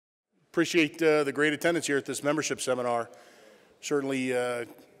Appreciate the great attendance here at this membership seminar. Certainly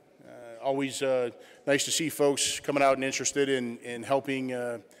always nice to see folks coming out and interested in helping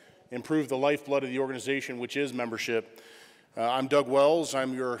improve the lifeblood of the organization, which is membership. I'm Doug Wells.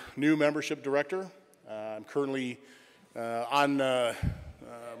 I'm your new membership director. I'm currently on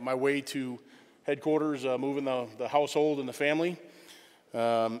my way to headquarters, moving the household and the family.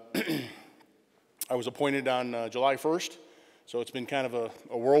 I was appointed on July 1st. So it's been kind of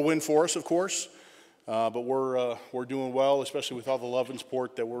a whirlwind for us, of course, but we're doing well, especially with all the love and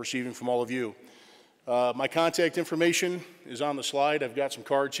support that we're receiving from all of you. My contact information is on the slide. I've got some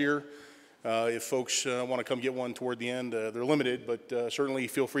cards here. If folks want to come get one toward the end, they're limited, but certainly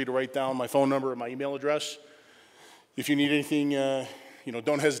feel free to write down my phone number and my email address. If you need anything,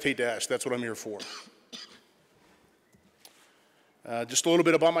 don't hesitate to ask. That's what I'm here for. Just a little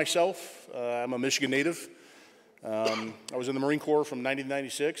bit about myself. I'm a Michigan native. I was in the Marine Corps from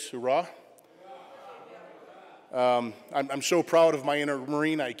 1996, hoorah. I'm so proud of my inner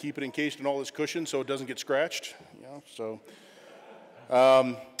Marine, I keep it encased in all this cushion so it doesn't get scratched.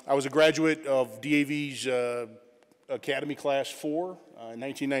 I was a graduate of DAV's Academy Class 4 in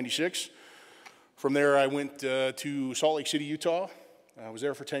 1996. From there I went to Salt Lake City, Utah. I was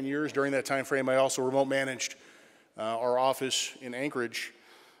there for 10 years. During that time frame I also remote managed our office in Anchorage,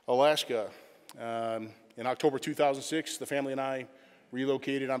 Alaska. In October 2006, the family and I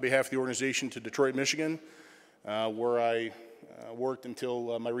relocated on behalf of the organization to Detroit, Michigan, where I worked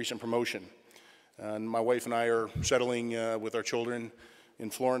until my recent promotion. And my wife and I are settling with our children in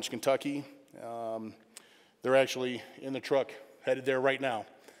Florence, Kentucky. They're actually in the truck, headed there right now.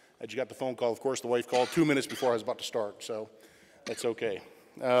 I just got the phone call. Of course, the wife called 2 minutes before I was about to start, so that's okay.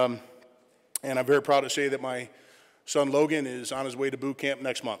 And I'm very proud to say that my son Logan is on his way to boot camp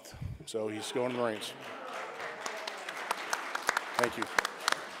next month, so he's going to the Marines. Thank you.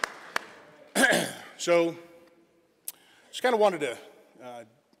 So, just kind of wanted to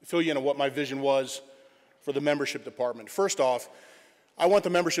fill you in on what my vision was for the membership department. First off, I want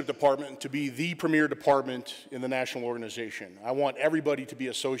the membership department to be the premier department in the national organization. I want everybody to be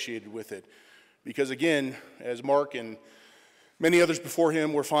associated with it. Because again, as Mark and many others before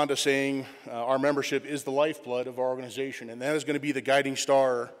him were fond of saying, our membership is the lifeblood of our organization, and that is going to be the guiding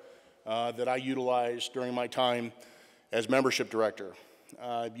star that I utilize during my time as membership director.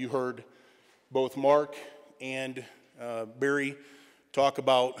 You heard both Mark and Barry talk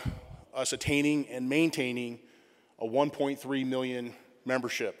about us attaining and maintaining a 1.3 million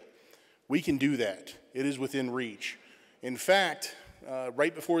membership. We can do that. It is within reach. In fact,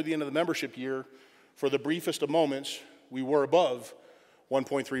 right before the end of the membership year, for the briefest of moments, we were above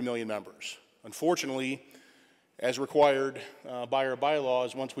 1.3 million members. Unfortunately, as required by our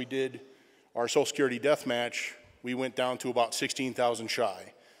bylaws, once we did our Social Security death match, we went down to about 16,000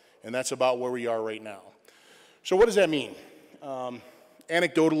 shy, and that's about where we are right now. So what does that mean?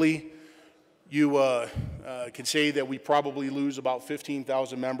 Anecdotally, you can say that we probably lose about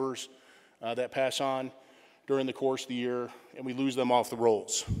 15,000 members that pass on during the course of the year, and we lose them off the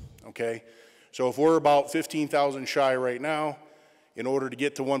rolls, okay? So if we're about 15,000 shy right now, in order to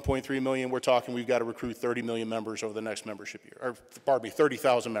get to 1.3 million, we're talking we've got to recruit 30 million members over the next membership year, or pardon me,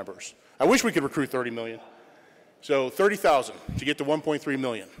 30,000 members. I wish we could recruit 30 million. So 30,000 to get to 1.3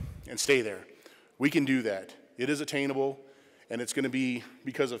 million and stay there. We can do that. It is attainable, and it's going to be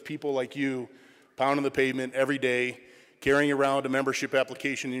because of people like you pounding the pavement every day, carrying around a membership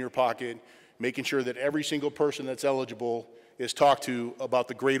application in your pocket, making sure that every single person that's eligible is talked to about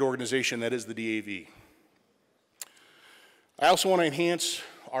the great organization that is the DAV. I also want to enhance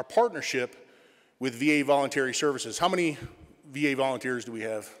our partnership with VA Voluntary Services. How many VA volunteers do we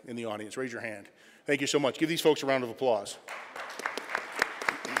have in the audience? Raise your hand. Thank you so much. Give these folks a round of applause.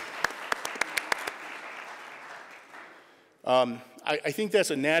 I think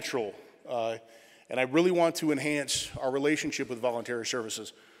that's a natural, and I really want to enhance our relationship with voluntary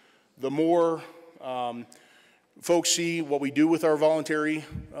services. The more folks see what we do with our voluntary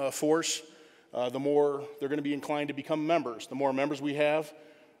force, the more they're going to be inclined to become members. The more members we have,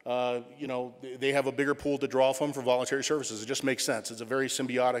 they have a bigger pool to draw from for voluntary services. It just makes sense. It's a very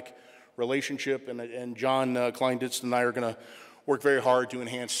symbiotic relationship, and John Kleinditz and I are going to work very hard to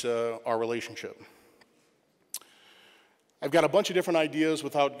enhance our relationship. I've got a bunch of different ideas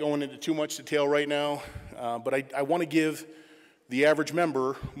without going into too much detail right now, but I want to give the average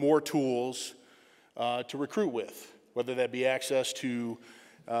member more tools to recruit with, whether that be access to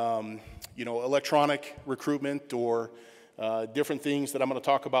electronic recruitment or different things that I'm going to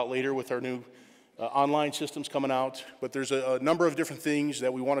talk about later with our new online systems coming out. But there's a number of different things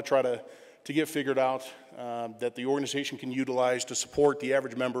that we want to try to get figured out that the organization can utilize to support the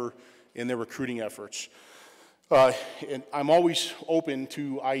average member in their recruiting efforts. And I'm always open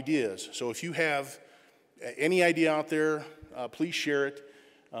to ideas. So if you have any idea out there, please share it.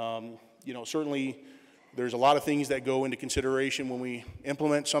 You know, certainly there's a lot of things that go into consideration when we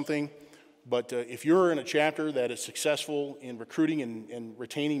implement something. But if you're in a chapter that is successful in recruiting and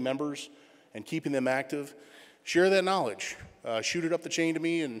retaining members and keeping them active, share that knowledge. Shoot it up the chain to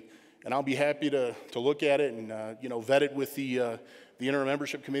me, and I'll be happy to look at it and you know, vet it with the interim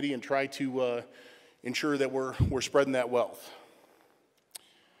membership committee and try to ensure that we're spreading that wealth.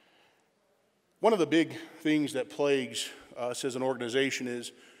 One of the big things that plagues us as an organization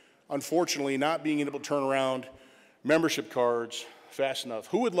is, unfortunately, not being able to turn around membership cards fast enough.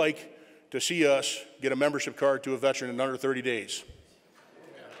 Who would like to see us get a membership card to a veteran in under 30 days?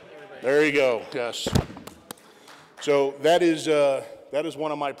 There you go, yes. So that is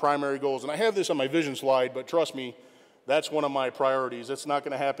one of my primary goals. And I have this on my vision slide, but trust me, that's one of my priorities. It's not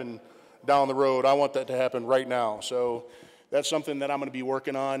going to happen down the road. I want that to happen right now. So that's something that I'm going to be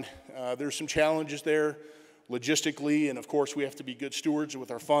working on. There's some challenges there logistically, and of course we have to be good stewards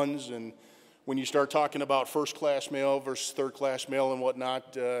with our funds. And when you start talking about first-class mail versus third-class mail and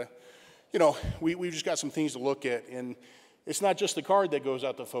whatnot, you know, we've just got some things to look at. And it's not just the card that goes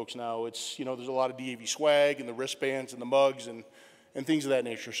out to folks now. It's, you know, there's a lot of DAV swag and the wristbands and the mugs and things of that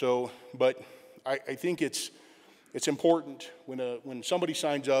nature. So, but I think it's important when somebody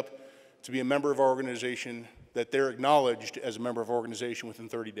signs up to be a member of our organization that they're acknowledged as a member of our organization within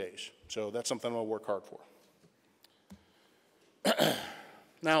 30 days. So that's something I'm going to work hard for.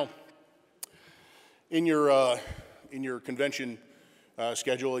 Now, in your convention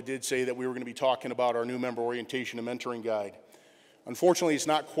schedule, it did say that we were going to be talking about our new member orientation and mentoring guide. Unfortunately, it's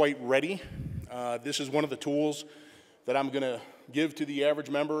not quite ready. This is one of the tools that I'm going to give to the average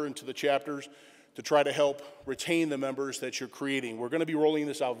member and to the chapters to try to help retain the members that you're creating. We're going to be rolling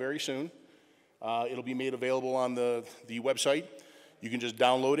this out very soon. It'll be made available on the website. You can just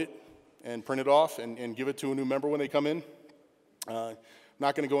download it and print it off and give it to a new member when they come in. I'm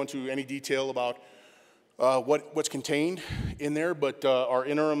not going to go into any detail about what's contained in there, but our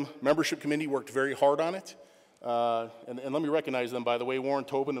interim membership committee worked very hard on it. And let me recognize them, by the way, Warren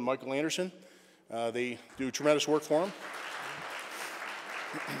Tobin and Michael Anderson. They do tremendous work for them.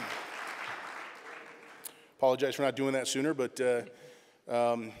 Apologize for not doing that sooner, but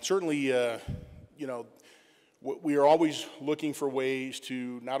certainly, you know, we are always looking for ways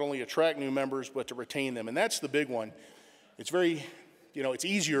to not only attract new members, but to retain them. And that's the big one. It's very, you know, it's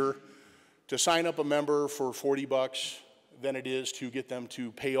easier to sign up a member for $40 than it is to get them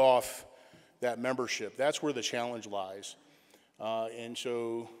to pay off that membership. That's where the challenge lies. And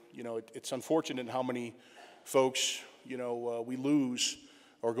so, you know, it's unfortunate how many folks, you know, we lose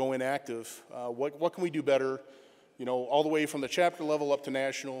or go inactive. What can we do better, you know, all the way from the chapter level up to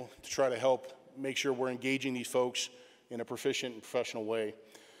national to try to help make sure we're engaging these folks in a proficient and professional way?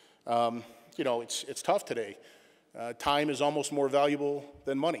 You know, it's tough today. Time is almost more valuable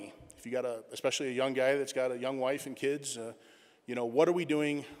than money. If you got especially a young guy that's got a young wife and kids, you know, what are we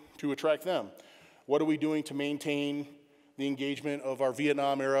doing to attract them? What are we doing to maintain the engagement of our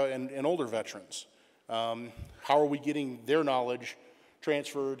Vietnam era and older veterans? How are we getting their knowledge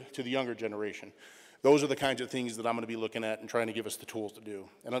transferred to the younger generation? Those are the kinds of things that I'm going to be looking at and trying to give us the tools to do.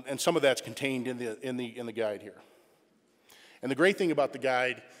 And some of that's contained in the guide here. And the great thing about the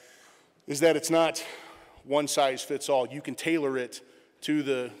guide is that it's not one size fits all. You can tailor it to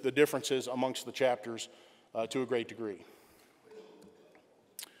the differences amongst the chapters to a great degree.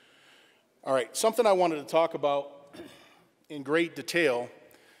 All right, something I wanted to talk about in great detail,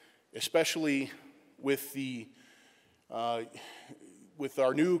 especially with with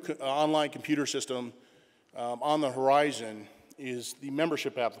our new online computer system on the horizon, is the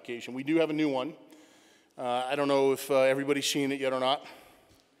membership application. We do have a new one. I don't know if everybody's seen it yet or not,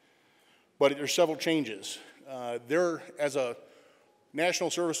 but there's several changes. As a National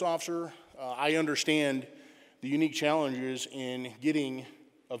Service Officer, I understand the unique challenges in getting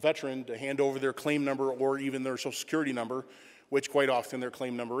a veteran to hand over their claim number or even their Social Security number, which quite often their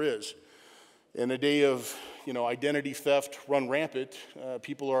claim number is. In a day of, you know, identity theft run rampant,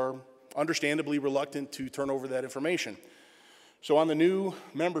 people are understandably reluctant to turn over that information. So on the new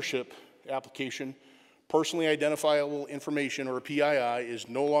membership application, personally identifiable information, or a PII, is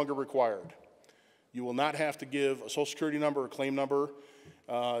no longer required. You will not have to give a Social Security number or claim number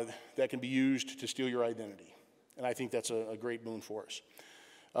that can be used to steal your identity. And I think that's a great boon for us.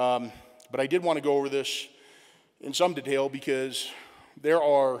 But I did want to go over this in some detail because there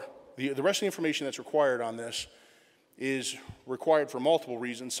are, the rest of the information that's required on this is required for multiple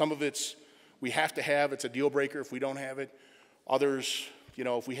reasons. Some of it's we have to have, it's a deal breaker if we don't have it. Others, you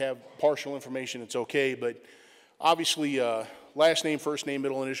know, if we have partial information, it's okay, but obviously, last name, first name,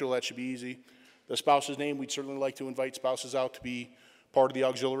 middle initial, that should be easy. The spouse's name, we'd certainly like to invite spouses out to be part of the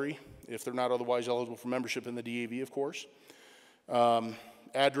auxiliary, if they're not otherwise eligible for membership in the DAV, of course.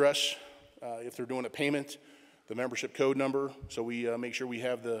 Address, if they're doing a payment, the membership code number, so we make sure we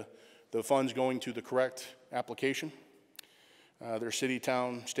have the funds going to the correct application. Their city,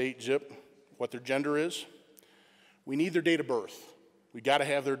 town, state, zip, what their gender is. We need their date of birth. We got to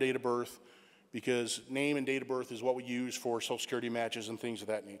have their date of birth because name and date of birth is what we use for Social Security matches and things of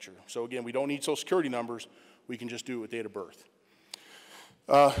that nature. So again, we don't need Social Security numbers. We can just do it with date of birth.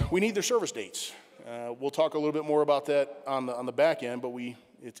 We need their service dates. We'll talk a little bit more about that on the back end, but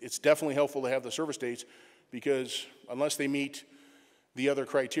it's definitely helpful to have the service dates because unless they meet the other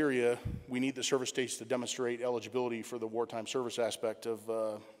criteria, we need the service dates to demonstrate eligibility for the wartime service aspect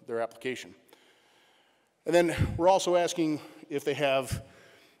of their application. And then we're also asking if they have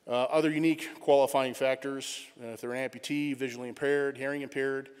other unique qualifying factors, if they're an amputee, visually impaired, hearing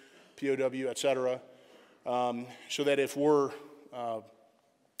impaired, POW, et cetera, so that if we're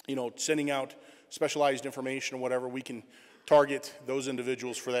you know, sending out specialized information or whatever, we can target those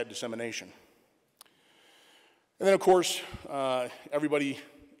individuals for that dissemination. And then, of course, everybody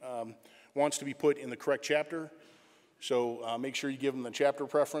wants to be put in the correct chapter. So make sure you give them the chapter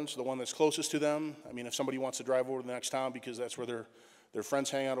preference, the one that's closest to them. I mean, if somebody wants to drive over to the next town because that's where their friends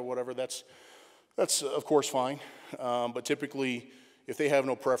hang out or whatever, that's of course fine. But typically, if they have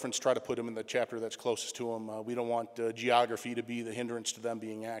no preference, try to put them in the chapter that's closest to them. We don't want geography to be the hindrance to them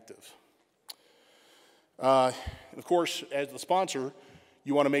being active. Of course, as the sponsor,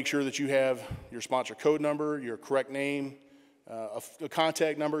 you want to make sure that you have your sponsor code number, your correct name, a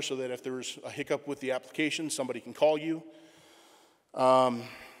contact number so that if there's a hiccup with the application, somebody can call you.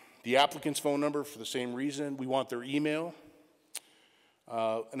 The applicant's phone number for the same reason. We want their email.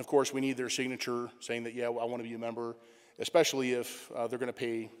 And of course, we need their signature saying that, yeah, I want to be a member, especially if they're going to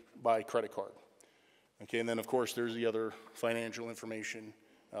pay by credit card. Okay, and then of course, there's the other financial information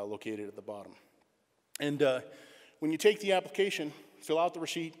located at the bottom. And when you take the application, fill out the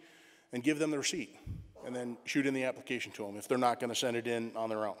receipt and give them the receipt. And then shoot in the application to them if they're not going to send it in on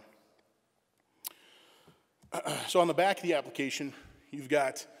their own. So on the back of the application, you've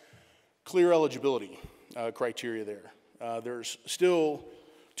got clear eligibility criteria there. There's still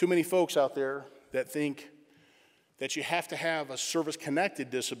too many folks out there that think that you have to have a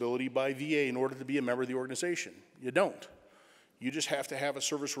service-connected disability by VA in order to be a member of the organization. You don't. You just have to have a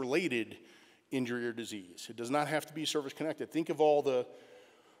service-related injury or disease. It does not have to be service-connected. Think of all the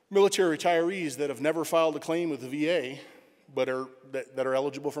military retirees that have never filed a claim with the VA, but that are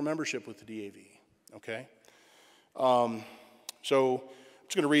eligible for membership with the DAV, okay? So I'm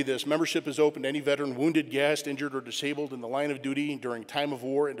just gonna read this. Membership is open to any veteran wounded, gassed, injured, or disabled in the line of duty during time of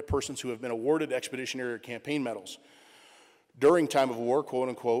war and to persons who have been awarded expeditionary or campaign medals. During time of war, quote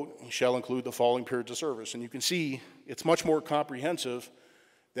unquote, shall include the following periods of service. And you can see it's much more comprehensive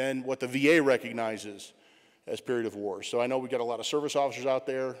than what the VA recognizes as period of war. So I know we've got a lot of service officers out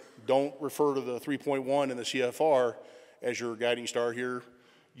there. Don't refer to the 3.1 in the CFR as your guiding star here.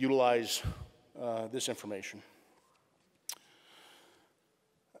 Utilize this information.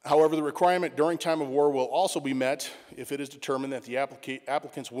 However, the requirement during time of war will also be met if it is determined that the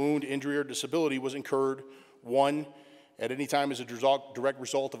applicant's wound, injury, or disability was incurred, 1, at any time as a direct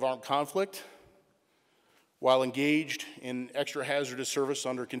result of armed conflict, while engaged in extra hazardous service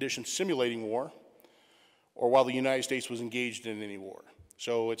under conditions simulating war, or while the United States was engaged in any war.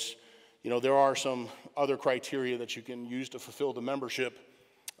 So it's, you know, there are some other criteria that you can use to fulfill the membership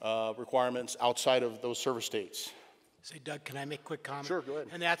requirements outside of those service dates. Say, Doug, can I make a quick comment? Sure, go ahead.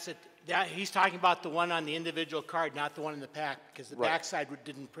 And that's it. He's talking about the one on the individual card, not the one in the pack, because the back side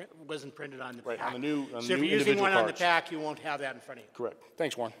wasn't printed on the pack. Right, on the new So if you're using one on the pack, you won't have that in front of you. Correct.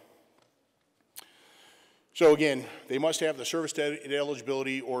 Thanks, Warren. So again, they must have the service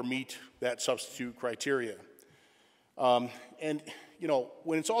eligibility or meet that substitute criteria. And you know,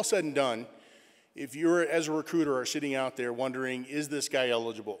 when it's all said and done, if you're, as a recruiter, are sitting out there wondering, is this guy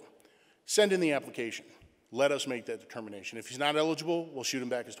eligible? Send in the application. Let us make that determination. If he's not eligible, we'll shoot him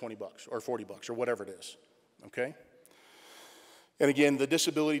back as $20 or $40 or whatever it is, okay? And again, the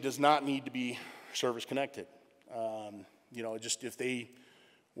disability does not need to be service-connected. You know, just if they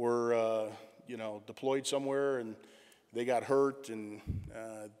were, you know, deployed somewhere and they got hurt and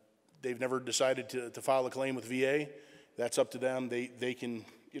they've never decided to file a claim with VA, that's up to them. They can,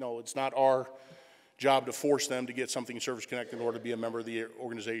 you know, it's not our job to force them to get something service-connected in order to be a member of the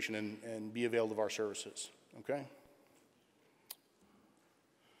organization and be availed of our services, okay?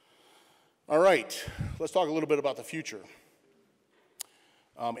 All right, let's talk a little bit about the future.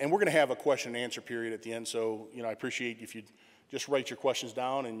 And we're going to have a question and answer period at the end, so I appreciate if you just write your questions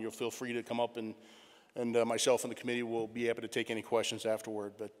down, and you'll feel free to come up, and myself and the committee will be able to take any questions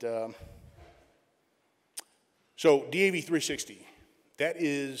afterward. But so DAV 360, that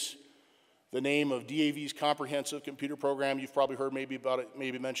is the name of DAV's comprehensive computer program. You've probably heard maybe about it,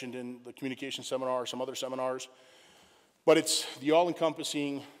 maybe mentioned in the communication seminar or some other seminars. But it's the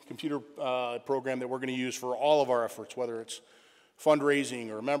all-encompassing computer program that we're going to use for all of our efforts, whether it's fundraising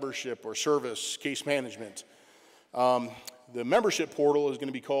or membership or service, case management. The membership portal is going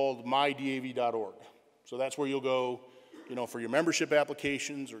to be called mydav.org. So that's where you'll go, for your membership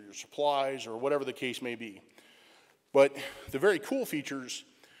applications or your supplies or whatever the case may be. But the very cool features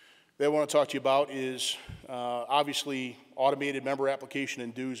that I want to talk to you about is obviously automated member application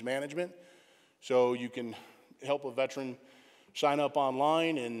and dues management. So you can help a veteran sign up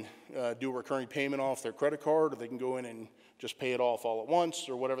online and do a recurring payment off their credit card, or they can go in and just pay it off all at once,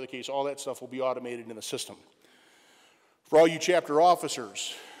 or whatever the case. All that stuff will be automated in the system. For all you chapter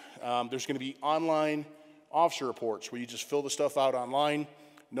officers, there's going to be online officer reports where you just fill the stuff out online.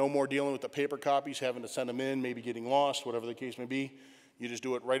 No more dealing with the paper copies, having to send them in, maybe getting lost, whatever the case may be. You just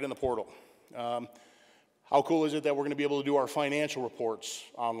do it right in the portal. How cool is it that we're going to be able to do our financial reports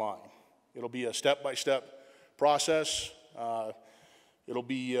online? It'll be a step-by-step process. It'll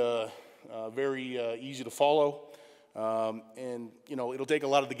be very easy to follow. And, it'll take a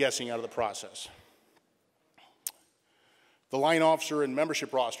lot of the guessing out of the process. The line officer and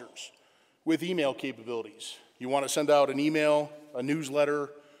membership rosters with email capabilities. You want to send out an email, a newsletter,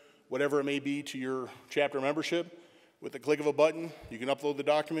 whatever it may be to your chapter membership. With the click of a button, you can upload the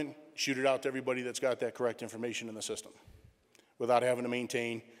document, shoot it out to everybody that's got that correct information in the system without having to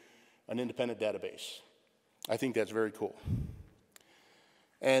maintain an independent database. I think that's very cool.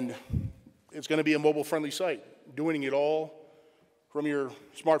 And it's going to be a mobile-friendly site, doing it all from your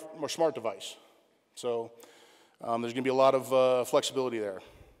smart device. So there's going to be a lot of flexibility there.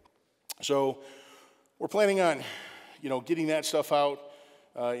 So we're planning on, getting that stuff out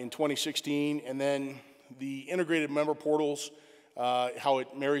in 2016, and then the integrated member portals, how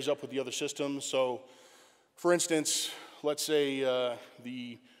it marries up with the other systems. So, for instance, let's say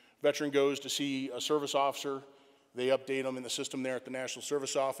the veteran goes to see a service officer. They update them in the system there at the National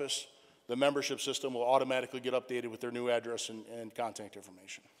Service Office. The membership system will automatically get updated with their new address and contact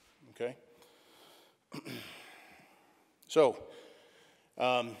information, okay? So,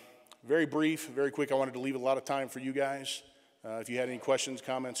 very brief, very quick. I wanted to leave a lot of time for you guys. If you had any questions,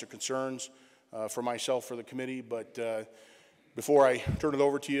 comments, or concerns for myself, for the committee. But before I turn it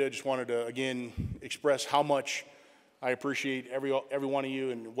over to you, I just wanted to, again, express how much I appreciate every one of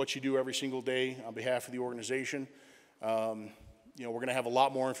you and what you do every single day on behalf of the organization. We're going to have a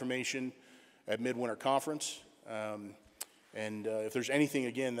lot more information at Midwinter Conference. And if there's anything,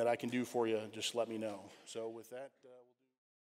 again, that I can do for you, just let me know. So with that,